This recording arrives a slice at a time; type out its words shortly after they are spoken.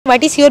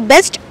What is your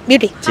best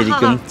beauty?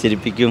 ചിരിക്കും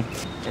ചിരിപ്പിക്കും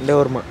എൻ്റെ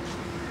ഓർമ്മ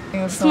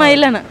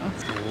സ്മൈൽ ആണ്.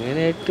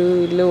 അങ്ങനെയായിട്ട്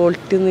ഇല്ല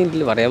ക്വാളിറ്റി ഒന്നും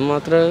ഇല്ല, പറയാൻ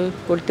മാത്രം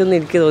ക്വാളിറ്റി ഒന്നും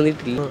എനിക്ക്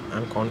തോന്നിയിട്ടില്ല.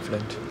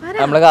 കോൺഫിഡൻറ്റ്,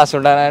 നമ്മളെ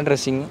കാശുണ്ടാകാൻ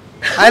dressing,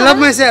 I love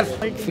my self,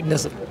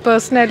 fitness,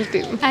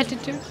 personality,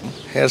 attitude,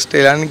 hair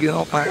സ്റ്റൈലാണ് എനിക്ക്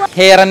നോക്കാൻ.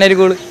 ഹെയർ തന്നെ ഒരു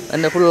കൂള്,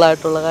 എൻ്റെ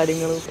ഫുള്ളായിട്ടുള്ള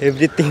കാര്യങ്ങളും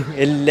എവറിത്തിങ്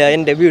എല്ലാം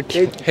എൻ്റെ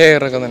ബ്യൂട്ടി. ഹെയർ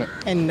ഒക്കെ തന്നെ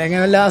എൻ്റെ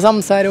അങ്ങനെ എല്ലാ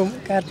സംസാരവും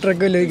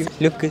ക്യാരക്ടറൊക്കെ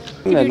ലുക്ക്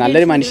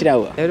നല്ലൊരു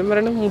മനുഷ്യരാവുക. എല്ലാവരും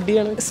പറയണ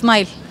മുടിയാണ്.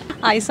 സ്മൈൽ,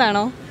 ഐസ്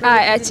ആണോ?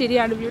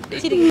 ചിരിയാണ് ബ്യൂട്ടി.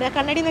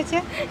 കണ്ണടി എന്ന്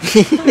വെച്ചാൽ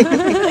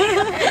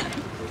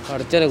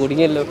അടച്ചാലോ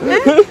കുടുങ്ങിയല്ലോ.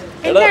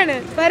 എന്താണ്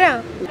പറ.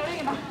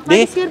 What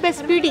is your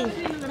best beauty?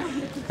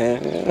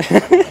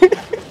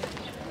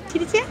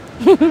 ചിരിച്ചേ,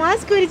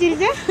 mask ഒരു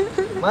ചിരിച്ചേ,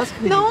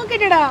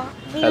 നോക്കട്ടെടാ.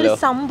 നീ ഒരു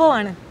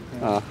സംഭവമാണ്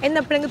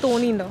എന്നെപ്പോഴെങ്കിലും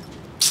തോന്നിയിട്ടുണ്ടോ?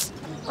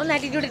 ഒന്ന്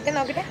ആറ്റിറ്റ്യൂഡ് ഇട്ട്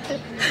നോക്കട്ടെ.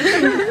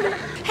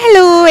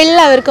 ഹലോ,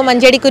 എല്ലാവർക്കും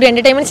മഞ്ചാടിക്കുരു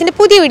എൻ്റർടൈൻമെൻറ്റ്സിൻ്റെ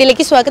പുതിയ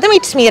വീഡിയോയിലേക്ക് സ്വാഗതം.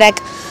 ഇറ്റ്സ്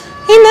മീറാക്ക്.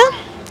 ഇന്ന്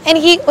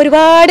എനിക്ക്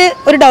ഒരുപാട്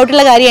ഒരു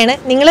ഡൗട്ടുള്ള കാര്യമാണ്.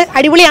 നിങ്ങൾ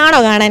അടിപൊളിയാണോ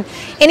കാണാൻ?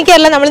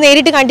 എനിക്കറിയില്ല, നമ്മൾ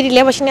നേരിട്ട്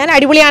കണ്ടിട്ടില്ല, പക്ഷെ ഞാൻ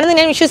അടിപൊളിയാണെന്ന്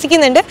ഞാൻ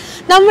വിശ്വസിക്കുന്നുണ്ട്.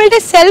 നമ്മളുടെ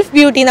സെൽഫ്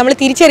ബ്യൂട്ടി നമ്മൾ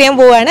തിരിച്ചറിയാൻ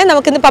പോവുകയാണ്.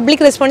 നമുക്കിന്ന്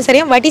പബ്ലിക് റെസ്പോൺസ്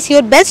അറിയാം. What is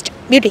your best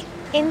beauty?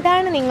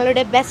 എന്താണ്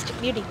നിങ്ങളുടെ ബെസ്റ്റ്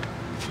ബ്യൂട്ടി?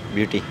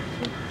 ബ്യൂട്ടി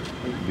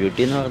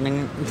എന്ന്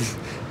പറഞ്ഞാൽ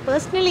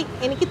പേഴ്സണലി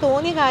എനിക്ക്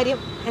തോന്നിയ കാര്യം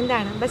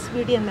എന്താണ്? ബെസ്റ്റ്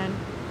ബ്യൂട്ടി എന്താണ്?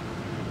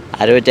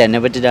 ആരെ പറ്റി? എന്നെ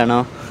പറ്റിയിട്ടാണോ?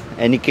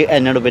 എനിക്ക്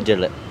എന്നോട്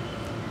പറ്റിയുള്ളത്.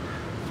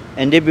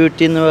 എൻ്റെ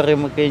ബ്യൂട്ടി എന്ന്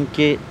പറയുമ്പോൾ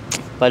എനിക്ക്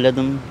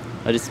പലതും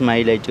ഒരു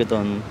സ്മൈലായിട്ട്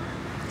തോന്നും.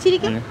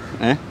 ചിരിക്കും,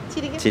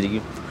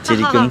 ചിരിക്കും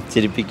ചിരിക്കും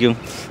ചിരിപ്പിക്കും.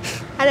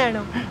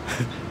 അതാണോ?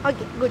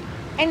 Okay, good.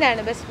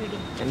 എന്താണ് ബെസ്റ്റ് ബ്യൂട്ടി?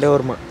 എൻ്റെ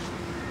ഓർമ്മ.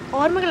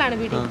 ഓർമ്മകളാണ്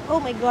ബ്യൂട്ടി. ഓ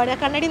മൈ ഗോഡ്, ആ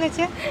കണ്ണടി എന്ന്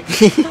വെച്ചാൽ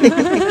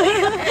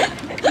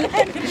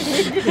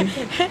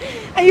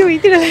അയ്യോ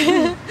ഇത്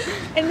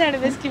എന്താണ്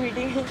ബെസ്റ്റ്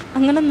ബ്യൂട്ടി?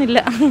 അങ്ങനൊന്നുമില്ല.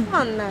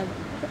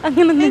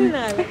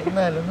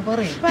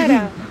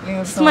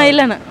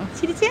 സ്മൈലാണ്.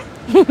 ചിരിച്ചേ,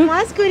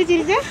 മാസ്ക് ഒരു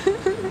ചിരിച്ചേ,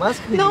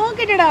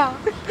 നോക്കട്ടെടാ.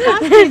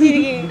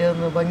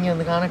 ഭംഗി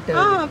ഒന്ന് കാണട്ടെ.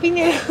 ആ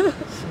പിന്നെ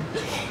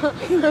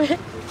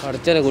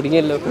അടച്ചാലോ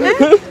കുടുങ്ങിയല്ലോ.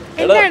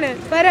 എന്താണ്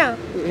പറ.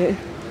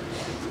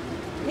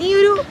 നീ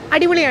ഒരു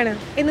അടിപൊളിയാണ്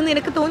എന്ന്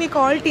നിനക്ക് തോന്നിയ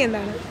ക്വാളിറ്റി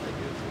എന്താണ്?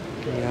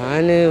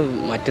 ഞാൻ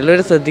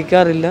മറ്റുള്ളവരെ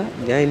ശ്രദ്ധിക്കാറില്ല,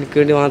 ഞാൻ എനിക്ക്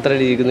വേണ്ടി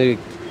മാത്രമായിട്ട് ഇരിക്കുന്ന ഒരു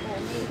വ്യക്തി.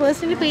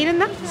 പേഴ്സണലി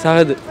പേരെന്താ?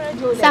 സഹദ്.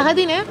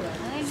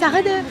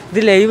 സഹദ് ഇത്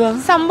ലൈവാ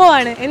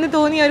സംഭവമാണ് എന്ന്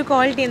തോന്നിയ ഒരു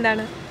ക്വാളിറ്റി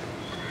എന്താണ്?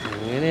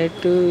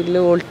 അങ്ങനെയായിട്ട് ഇല്ല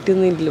ക്വാളിറ്റി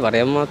ഒന്നും ഇല്ല,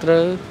 പറയാൻ മാത്രം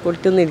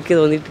ക്വാളിറ്റി ഒന്നും എനിക്ക്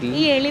തോന്നിയിട്ടില്ല.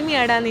 ഈ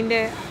എളിമയാടാ നിന്റെ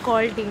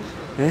ക്വാളിറ്റി.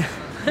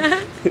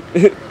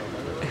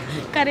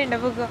 കരണ്ട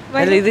പൊക്കോ.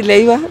 ഇത്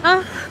ലൈവാ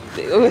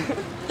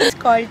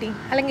ക്വാളിറ്റി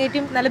അല്ലെങ്കിൽ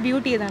ഏറ്റവും നല്ല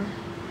ബ്യൂട്ടി ഏതാണ്?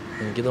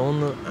 എനിക്ക്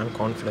തോന്നുന്നു I am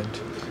confident.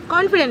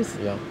 Confidence.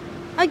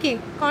 Okay,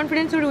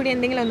 കോൺഫിഡൻസോട് കൂടി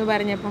എന്തെങ്കിലും ഒന്ന്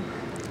പറഞ്ഞപ്പോൾ.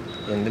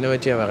 എന്തിനെ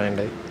പറ്റിയാ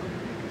പറയണ്ടേ?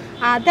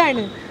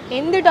 അതാണ്,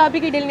 എന്ത്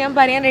ടോപ്പിക് കിട്ടിയാലും ഞാൻ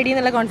പറയാൻ റെഡി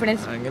എന്നുള്ള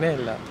കോൺഫിഡൻസ്.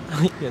 അങ്ങനെയല്ല,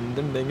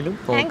 എന്തുണ്ടെങ്കിലും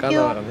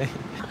നോക്കാന്ന് പറഞ്ഞേ.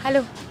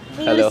 ഹലോ,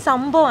 നീ ഒരു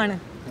സംഭവമാണ്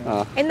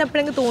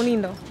എന്നെപ്പോഴെങ്കിലും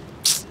തോന്നിയിട്ടുണ്ടോ?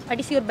 What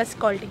is your best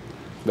quality?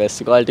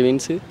 Best quality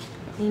means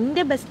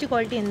നിന്റെ ബെസ്റ്റ്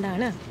ക്വാളിറ്റി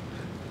എന്താണ്?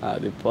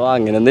 അതിപ്പോൾ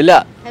അങ്ങനെയൊന്നുമില്ല.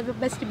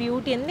 ബെസ്റ്റ്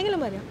ബ്യൂട്ടി എന്തെങ്കിലും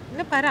പറയാം,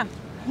 എന്നെ പറ.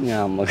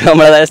 നമുക്ക്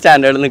നമ്മളേതായ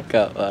സ്റ്റാൻഡേർഡ്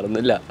നിൽക്കുക,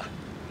 വേറൊന്നുമില്ല.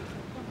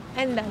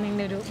 എന്താ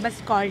നിന്റെ ഒരു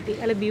ബെസ്റ്റ് ക്വാളിറ്റി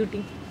അല്ലെ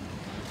ബ്യൂട്ടി?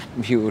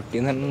 ബ്യൂട്ടി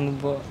എന്ന്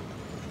പറഞ്ഞപ്പോൾ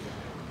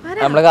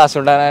നമ്മളെ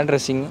കാശുണ്ടാകാൻ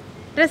ഡ്രസ്സിങ്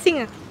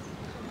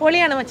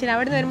പൊളിയാണ് മച്ചൻ.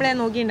 അവിടെ നിന്ന് വരുമ്പോഴേ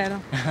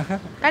നോക്കിയിട്ടുണ്ടായിരുന്നോ?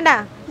 കണ്ടാ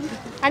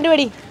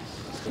കണ്ടുപടി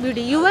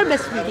beauty. Your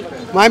best beauty?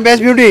 My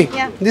best beauty?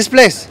 This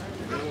place.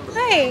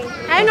 Hey,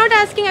 I am not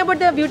asking about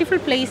the beautiful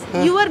place.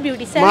 Your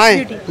beauty, self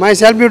beauty. My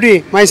self beauty,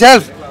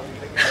 myself.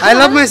 I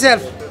love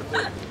myself.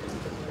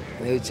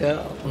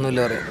 ഒന്നുമില്ല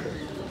പറയാം.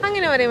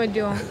 അങ്ങനെ പറയാൻ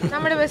പറ്റുമോ?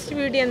 നമ്മുടെ ബെസ്റ്റ്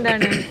ബ്യൂട്ടി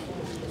എന്താണ്?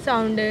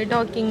 Sound,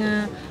 talking,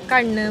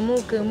 കണ്ണ്,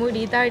 മൂക്ക്,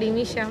 മുടി, താടി,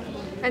 മീശ.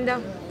 എന്താ?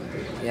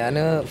 ഞാൻ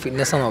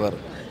ഫിറ്റ്നസ് നോക്കാറ്.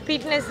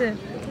 ഫിറ്റ്നസ്.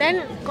 ദെൻ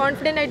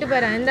കോൺഫിഡൻ്റ് ആയിട്ട്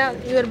പറ, എന്താ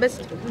യുവർ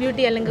ബെസ്റ്റ്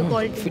ബ്യൂട്ടി അല്ലെങ്കിൽ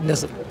quality?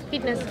 Fitness.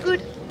 Fitness,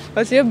 good.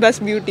 What's your best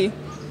beauty?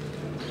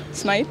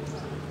 Smile.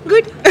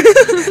 Good.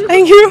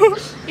 Thank you.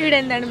 ഇവിടെ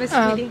എന്താണ്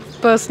ബെസ്റ്റ് ബ്യൂട്ടി?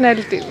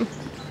 Personality.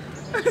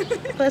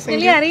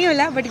 പേഴ്സണലി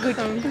അറിയൂല, ബട്ട്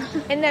ഗുഡ്.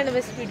 എന്താണ്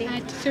ബെസ്റ്റ് ബ്യൂട്ടി?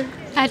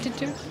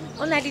 Attitude.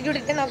 ഒന്ന് ആറ്റിറ്റ്യൂഡ്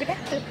ഇട്ട് നോക്കട്ടെ.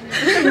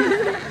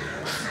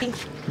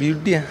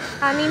 ബ്യൂട്ടിയാ?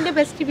 നിന്റെ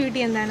ബെസ്റ്റ് ബ്യൂട്ടി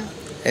എന്താണ്?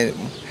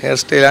 ഹെയർ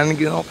സ്റ്റൈലാണ്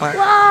എനിക്ക് നോക്കാൻ.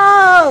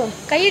 വാവ്,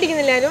 കൈ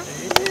അടിക്കുന്നില്ല ആരും.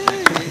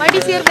 What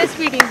is your best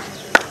beauty?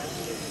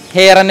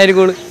 Hair തന്നെ ഒരു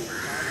cool.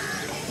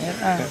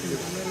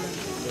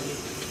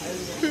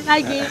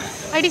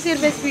 What is your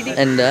best beauty?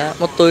 എൻ്റെ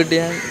മൊത്തമായിട്ട്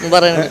ഞാൻ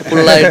പറയണ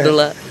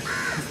ഫുള്ളായിട്ടുള്ള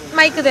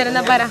മൈക്ക്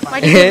തരുന്ന പറ.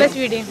 What is your best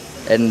beauty?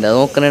 എൻ്റെ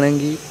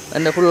നോക്കണമെങ്കിൽ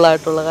എൻ്റെ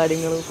ഫുള്ളായിട്ടുള്ള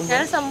കാര്യങ്ങൾ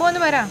ഞാൻ സംഭവം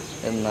ഒന്ന് പറ.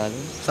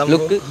 എന്നാലും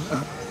ലുക്ക്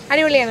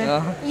അടിപൊളിയാണ്.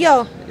 അയ്യോ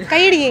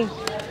കൈ അടിക്കേ.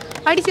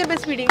 What is your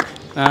best beauty?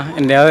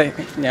 എൻ്റെ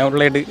ഞാൻ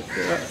ഉള്ളതായിട്ട്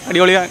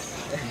അടിപൊളിയാണ്.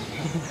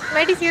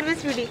 What is your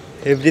best beauty?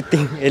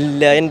 Everything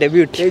എല്ലാം എൻ്റെ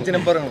beauty.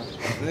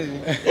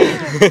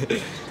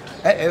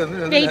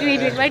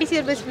 What is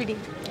your best beauty?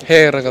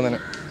 Hair ഒക്കെ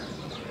തന്നെ.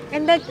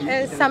 എന്താ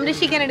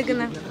സംരക്ഷിക്കാൻ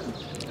എടുക്കുന്ന?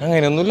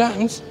 അങ്ങനെയൊന്നുമില്ല,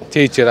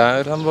 ചേച്ചിയുടെ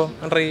ഒരു സംഭവം.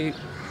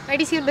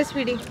 What is your best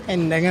beauty?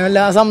 എൻ്റെ അങ്ങനെ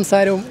എല്ലാ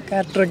സംസാരവും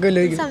ക്യാരക്ടറൊക്കെ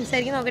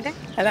സംസാരിക്കാൻ നോക്കട്ടെ.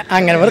 അല്ല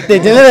അങ്ങനെ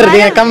പ്രത്യേകിച്ച്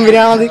വെറുതെ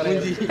കമ്പനിയാണത്.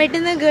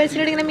 പെട്ടെന്ന്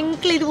ഗേൾസിനോട് ഇങ്ങനെ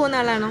മിങ്കിൾ ചെയ്ത് പോകുന്ന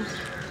ആളാണോ?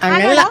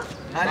 അങ്ങനല്ല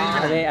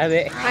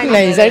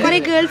കുറെ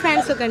ഗേൾ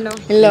ഫാൻസ് ഒക്കെ ഉണ്ടോ?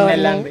 ഇല്ല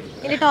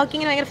എന്റെ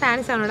ടോക്കിങ്ങിന് ഭയങ്കര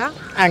ഫാൻസ് ആണോടാ?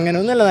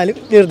 അങ്ങനൊന്നുമല്ല, എന്നാലും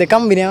വെറുതെ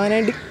കമ്പനി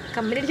ആവാനായിട്ട്.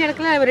 കമ്പനി അടിച്ച്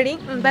നടക്കുന്ന അവരുടെ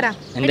പറ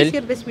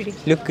ബെസ്റ്റ് ബ്യൂട്ടി.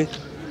 ലുക്ക്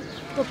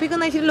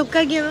തൊപ്പിക്കൊന്ന് വെച്ചിട്ട് ലുക്ക്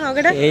ആക്കിയെന്ന്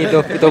നോക്കട്ടെ.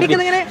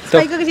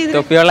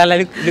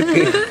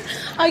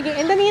 ഓക്കെ,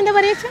 എന്താ നീ എന്താ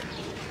പറയാ?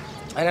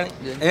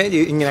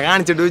 ഇങ്ങനെ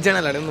കാണിച്ചിട്ട്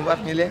ചോദിച്ചാണല്ലോ, ഒന്നും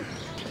പറഞ്ഞില്ലേ?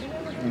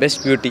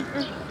 Best beauty.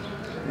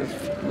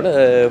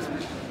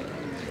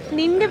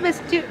 നിന്റെ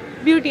ബെസ്റ്റ്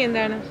ബ്യൂട്ടി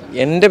എന്താണ്?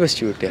 എൻ്റെ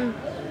ബെസ്റ്റ് ബ്യൂട്ടിയാ?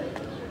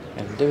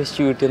 എൻ്റെ ബെസ്റ്റ്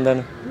ബ്യൂട്ടി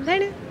എന്താണ്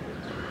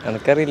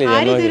എനിക്കറിയില്ല.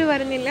 ആരും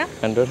പറഞ്ഞില്ല.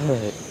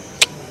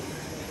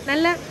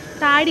 നല്ല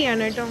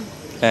താടിയാണ് കേട്ടോ,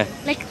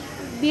 ലൈക്ക്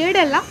ബിയർഡ്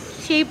അല്ല,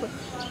 ഷേപ്പ്.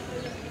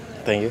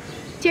 Thank you.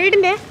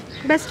 ചേട്ടൻ്റെ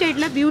ബെസ്റ്റ്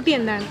ആയിട്ടുള്ള ബ്യൂട്ടി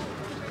എന്താണ്?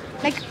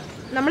 ലൈക്ക്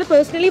നമ്മൾ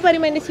പേഴ്സണലി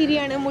പറയുമ്പോൾ എൻ്റെ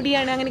ചിരിയാണ്,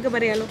 മുടിയാണ്, അങ്ങനെയൊക്കെ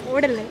പറയാമല്ലോ,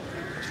 ഓടല്ലേ?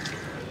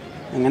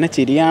 അങ്ങനെ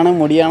ചിരിയാണ്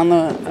മുടിയാണെന്ന്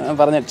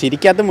പറഞ്ഞ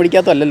ചിരിക്കാത്ത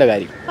മുടിക്കാത്ത അല്ലല്ലോ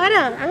കാര്യം. പറ,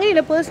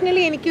 അങ്ങനെയില്ല.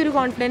 പേഴ്സണലി എനിക്കൊരു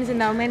കോൺഫിഡൻസ്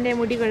ഉണ്ടാവും, എൻ്റെ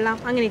മുടി കൊള്ളാം,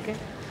 അങ്ങനെയൊക്കെ.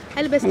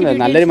 അതിൽ ബെസ്റ്റ്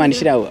നല്ലൊരു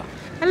മനുഷ്യരാവുക.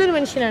 നല്ലൊരു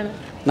മനുഷ്യനാണ്.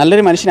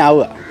 നല്ലൊരു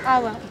മനുഷ്യനാവുക.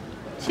 ആവാം.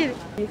 ശരി.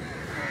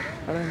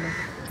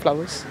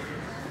 ഫ്ലവേഴ്സ്.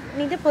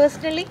 നിന്റെ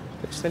പേഴ്സണലി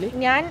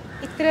ഞാൻ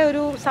ഇത്ര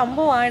ഒരു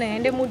സംഭവമാണ്,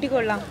 എൻ്റെ മുടി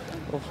കൊള്ളാം,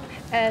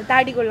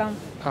 താടി കൊള്ളാം,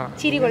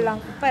 ചിരി കൊള്ളാം,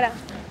 പറ.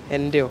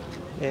 എൻ്റെയോ?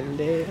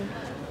 എൻ്റെ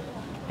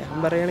ഞാൻ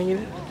പറയുകയാണെങ്കിൽ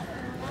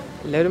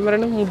എല്ലാവരും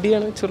പറയണ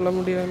മുടിയാണ്, ചുള്ള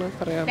മുടിയാണ്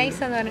പറയാറ്.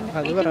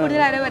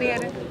 കൂടുതൽ ആരാ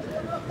പറയാറ്?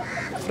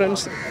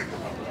 Friends.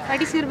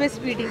 What is your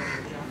best beauty?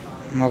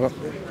 മുഖം.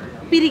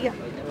 പിരിക.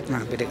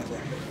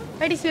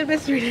 What is your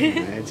best beauty?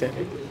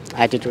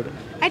 Attitude.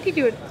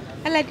 Attitude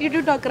അല്ല,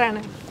 ആറ്റിറ്റ്യൂഡ്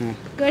ടോക്കറാണ്.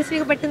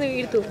 ഗേൾസിനൊക്കെ പെട്ടെന്ന്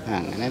വീഴ്ത്തു.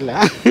 അങ്ങനെയല്ല,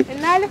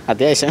 എന്നാലും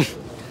അത്യാവശ്യം.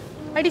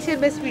 What is your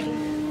best beauty?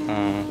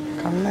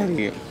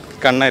 കണ്ണായിരിക്കും.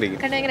 കണ്ണായിരിക്കും.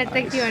 കണ്ണ് ഭയങ്കര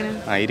അട്രാക്റ്റീവ് ആണ്.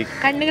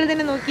 കണ്ണുകൾ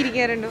തന്നെ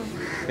നോക്കിയിരിക്കാറുണ്ടോ?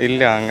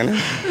 ഇല്ല, അങ്ങനെ.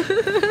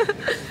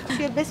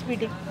 Best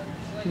beauty.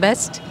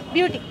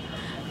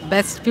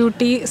 Best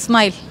beauty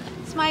smile.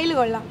 Smile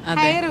കൊള്ളാം,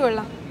 ഹെയർ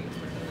കൊള്ളാം,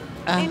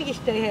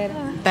 എനിക്കിഷ്ടമായി ഹെയർ.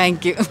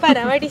 Thank you. പറ,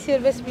 what is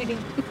your best beauty?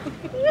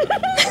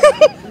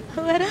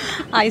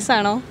 Ice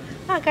ആണോ?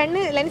 ആ,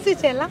 കണ്ണ് ലെൻസ്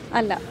വെച്ചല്ല.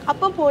 അല്ല.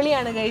 അപ്പം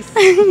പൊളിയാണ് ഗൈസ്.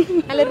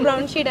 നല്ലൊരു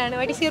ബ്രൗൺ ഷെയ്ഡാണ്.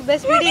 What is your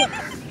best beauty?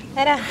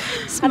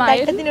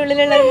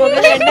 ത്തിനുള്ളിലുള്ള ഒരു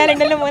മുഖം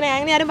കണ്ടാലുണ്ടല്ലോ മോനെ,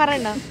 അങ്ങനെ ആരും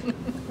പറയണ്ടോ?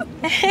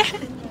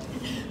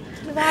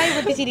 വായ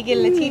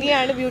പൊട്ടിച്ചിരിക്കല്ലേ,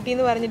 ചിരിയാണ് ബ്യൂട്ടി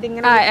എന്ന് പറഞ്ഞിട്ട്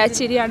ഇങ്ങനെ.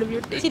 ചിരിയാണ്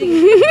ബ്യൂട്ടി.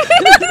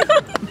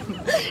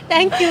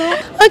 Thank you.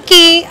 ഓക്കെ,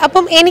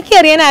 അപ്പം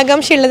എനിക്കറിയാൻ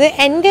ആകാംക്ഷയുള്ളത്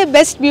എൻ്റെ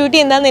ബെസ്റ്റ് ബ്യൂട്ടി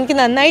എന്താണെന്ന് എനിക്ക്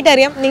നന്നായിട്ട്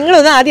അറിയാം.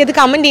 നിങ്ങളൊന്ന് ആദ്യം അത്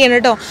കമൻറ്റ് ചെയ്യണം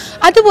കേട്ടോ.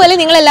 അതുപോലെ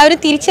നിങ്ങളെല്ലാവരും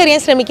തിരിച്ചറിയാൻ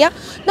ശ്രമിക്കുക,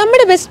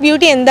 നമ്മുടെ ബെസ്റ്റ്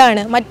ബ്യൂട്ടി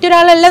എന്താണ്.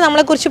 മറ്റൊരാളല്ല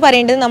നമ്മളെക്കുറിച്ച്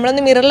പറയേണ്ടത്,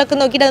 നമ്മളൊന്ന് മിററിലൊക്കെ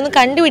നോക്കിയിട്ട് അതൊന്ന്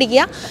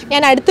കണ്ടുപിടിക്കുക.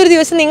 ഞാൻ അടുത്തൊരു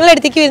ദിവസം നിങ്ങളുടെ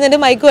അടുത്തേക്ക് വരുന്നുണ്ട്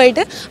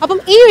മൈക്കുമായിട്ട്. അപ്പം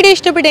ഈ വീഡിയോ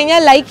ഇഷ്ടപ്പെട്ട്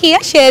കഴിഞ്ഞാൽ ലൈക്ക്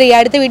ചെയ്യുക, ഷെയർ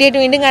ചെയ്യുക. അടുത്ത വീഡിയോ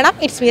ആയിട്ട് വീണ്ടും കാണാം.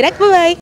 It's me റക്, by.